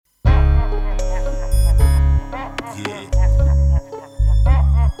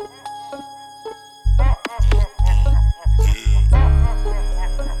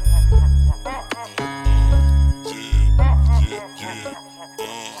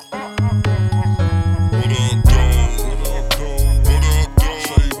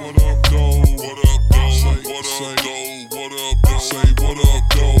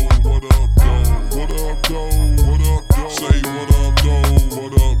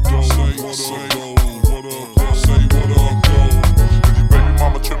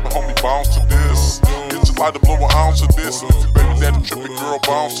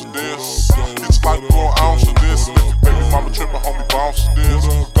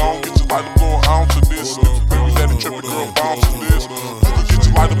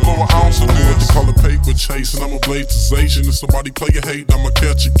Motivation, if somebody play a hate, I'ma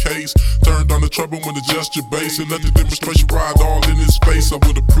catch a case. Turn down the trouble when the gesture base, and let the demonstration ride all in its space. I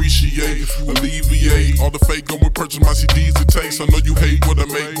would appreciate, alleviate all the fake going purchase my CDs to taste. I know you hate what I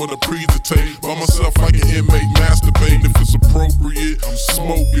make, what I presentate. By myself like an inmate, masturbating. If it's appropriate, I'm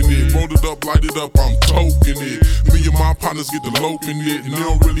smoking it. Roll it up, light it up, I'm toking it. Me and my partners get to loping it, and it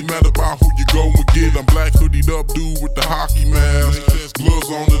don't really matter about who you go and get. I'm black hoodied up dude with the hockey mask,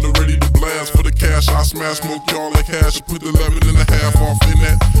 gloves on and I'm ready to blast. For the cash I smash, smoke y'all like hash. I put 11.5 off in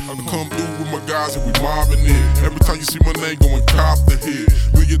that. I come through with my guys and we mobbing it. Every time you see my name going cop the hit.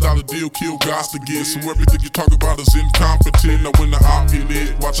 $1 million deal, kill guys to get. So everything you talk about is incompetent. Now when the op get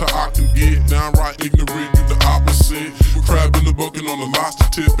lit, watch how I can get. Downright ignorant, you the opposite. Crab in the bucket on the lobster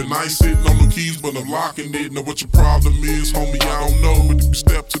tip, and I ain't sitting on the keys, but I'm locking it. Now what your problem is, homie, I don't know. But if you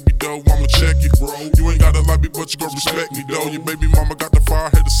step to me though, I'ma check it, bro. You ain't gotta like me, but you gon' respect me though. Your baby mama got the fire,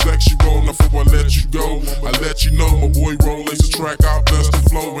 had the sexual. Now before I let you go, I let you know my boy roll lace the track, God bless the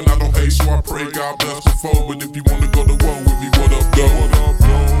flow. And I don't hate, so I pray God bless the foe. But if you wanna go to war with me, what up, though? What up,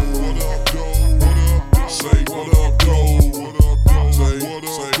 though? What up, though? What up, though? Say what up, though? What up, though? Say what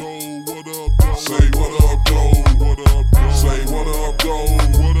up, though? What up, though? Say what up, though? What up, though?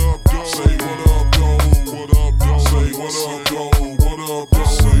 Say what up, though? What up, though? Say what up, though? What up, though? Say what up, though? What up, though?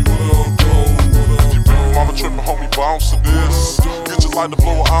 Say what up, though? What up, though? Mama trippin', homie, bounce to this. Get your light to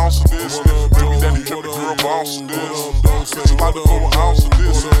blow an ounce of this. Baby daddy trippin', girl, bounce to this. Get your light to blow an ounce of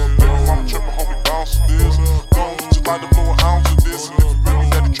this. Baby mama trippin', homie, bounce to this. Don't get your light to blow an ounce of this. And if your baby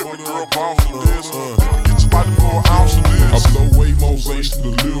daddy trippin', girl, bounce to this. Get your light to blow an ounce of this. I blow way more bass than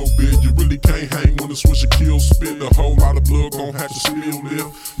a little bit. You really can't hang when the switcher kill spit. A whole lot of blood gon' have to spill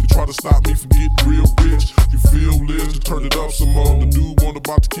lift. You try to stop me from getting real rich. You feel this to turn it up some more. The dude want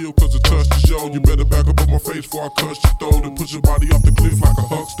about to kill cause it touched the show. You better back up on my face before I cut your throat and push your body off the cliff like a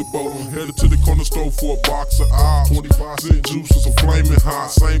huckster boat. Headed to the corner store for a box of eyes. 25-cent juice is a flaming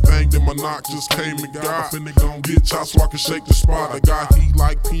hot. Same thing that my knock just came and got. Finna gon' get shot so I can shake the spot. I got heat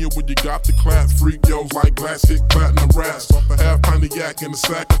like pen when you got the clap. Freak yos like glass hit platinum raps. Half pint of yak and a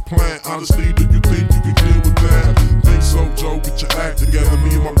sack of plant. Honestly, do you think you can deal with that? Think so, Joe, get your act together.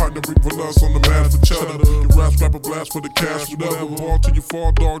 Me and my partner Ric Jilla on the mask for cheddar. Your raps rapper blast for the cash, whatever. Ball till you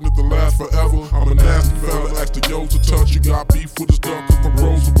fall, dog, and it last forever. I'm a nasty fella, ask the yo to touch. You got beef with his duck, cause my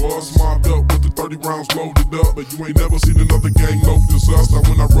bros are buzz. Mobbed up with the 30 rounds loaded up. But you ain't never seen another gang load this us. Now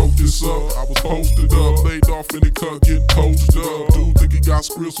when I wrote this up, I was posted up, laid off in the cut, getting toasted up. Dude think he got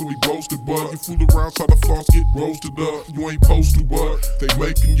scripts so he boasted, but you fool around, try to floss, get roasted up. You ain't posted, but they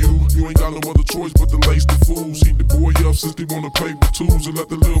making you. You ain't got no other choice but to lace the fools. Heat the boy up since they wanna play with tools, and let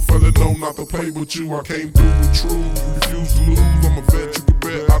the little fella know not to play with you. I came through with true, you refuse to lose. I'm a vet, you can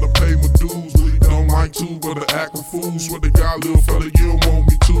bet how to pay my dues. Don't like to, but I act a fool. Swear to God, little fella, you don't want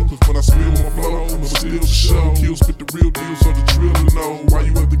me to. Cause when I spill my flow, I'ma steal the show. Kill, spit the real deal, so the drill to know. Why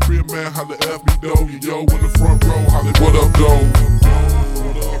you at the crib, man, holla F me though. You yo in the front row, holla what up though?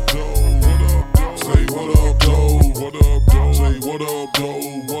 What up though? What up though? Say what up though? What up though? Say what up though?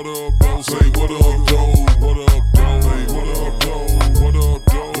 What up though? Say what up though? What up though? Say what up though? What up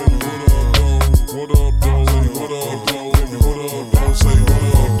though? What up though? Say what up though? What up though? Say what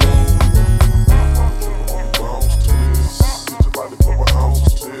up though? Bounce to this. Get your body blow an ounce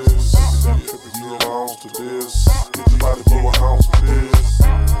to this. You an ounce to this. Get your body blow an ounce to this.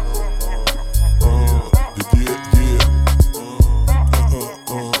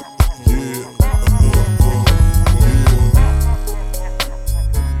 Yeah.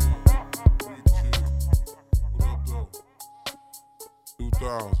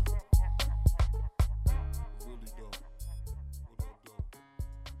 2000.